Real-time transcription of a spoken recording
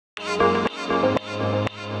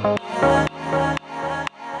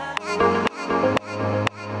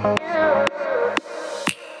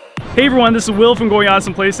Hey everyone, this is Will from Going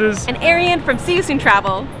Awesome Places. And Arienne from See You Soon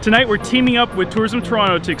Travel. Tonight we're teaming up with Tourism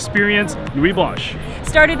Toronto to experience Nuit Blanche.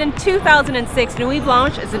 Started in 2006, Nuit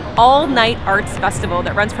Blanche is an all-night arts festival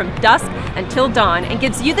that runs from dusk until dawn and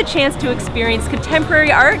gives you the chance to experience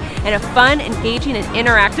contemporary art in a fun, engaging, and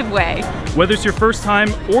interactive way. Whether it's your first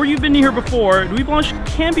time or you've been here before, Nuit Blanche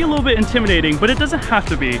can be a little bit intimidating, but it doesn't have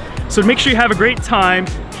to be. So to make sure you have a great time,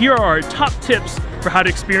 here are our top tips for how to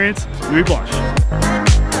experience Nuit Blanche.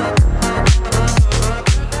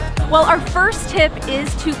 Well, our first tip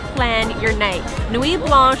is to plan your night. Nuit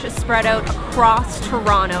Blanche is spread out across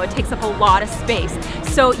Toronto. It takes up a lot of space.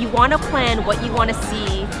 So you want to plan what you want to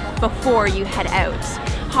see before you head out.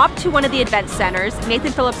 Hop to one of the event centers.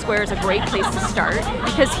 Nathan Phillips Square is a great place to start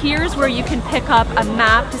because here's where you can pick up a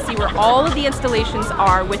map to see where all of the installations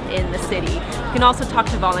are within the city. You can also talk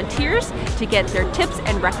to volunteers to get their tips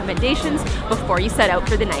and recommendations before you set out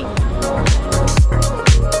for the night.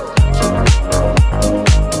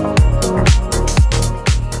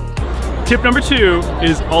 Tip number 2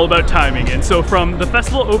 is all about timing. And so from the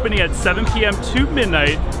festival opening at 7 p.m. to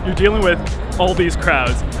midnight, you're dealing with all these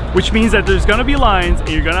crowds, which means that there's gonna be lines and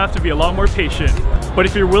you're gonna have to be a lot more patient. But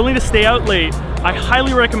if you're willing to stay out late, I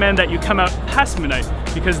highly recommend that you come out past midnight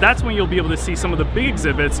because that's when you'll be able to see some of the big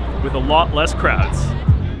exhibits with a lot less crowds.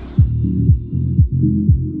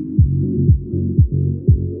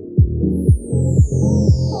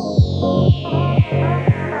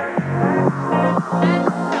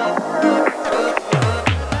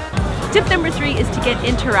 Tip number 3 is to get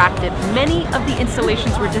interactive. Many of the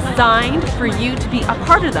installations were designed for you to be a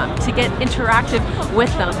part of them, to get interactive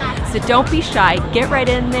with them. So don't be shy, get right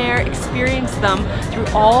in there, experience them through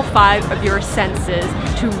all 5 of your senses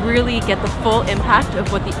to really get the full impact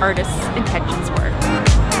of what the artist's intentions were.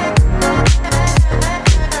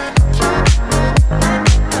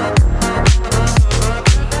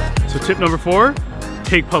 So tip number 4,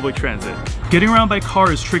 take public transit. Getting around by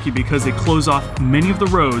car is tricky because they close off many of the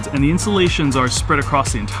roads and the installations are spread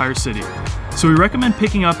across the entire city. So we recommend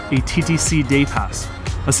picking up a TTC day pass.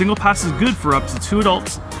 A single pass is good for up to 2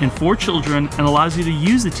 adults and 4 children and allows you to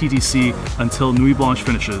use the TTC until Nuit Blanche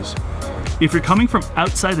finishes. If you're coming from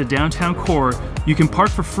outside the downtown core, you can park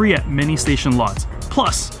for free at many station lots.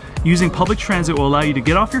 Plus, using public transit will allow you to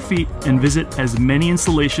get off your feet and visit as many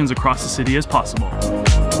installations across the city as possible.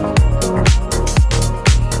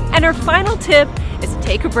 And our final tip is to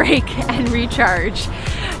take a break and recharge.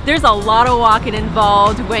 There's a lot of walking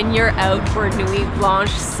involved when you're out for Nuit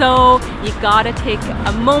Blanche, so you gotta take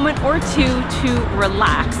a moment or two to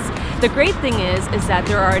relax. The great thing is that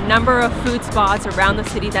there are a number of food spots around the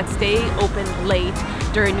city that stay open late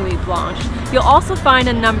during Nuit Blanche. You'll also find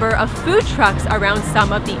a number of food trucks around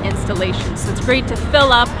some of the installations. So it's great to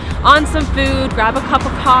fill up on some food, grab a cup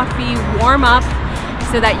of coffee, warm up,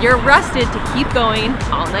 so that you're rested to keep going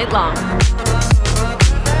all night long.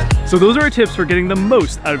 So those are our tips for getting the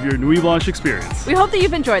most out of your Nuit Blanche experience. We hope that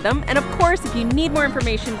you've enjoyed them, and of course, if you need more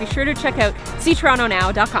information, be sure to check out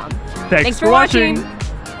seetorontonow.com. Thanks for watching.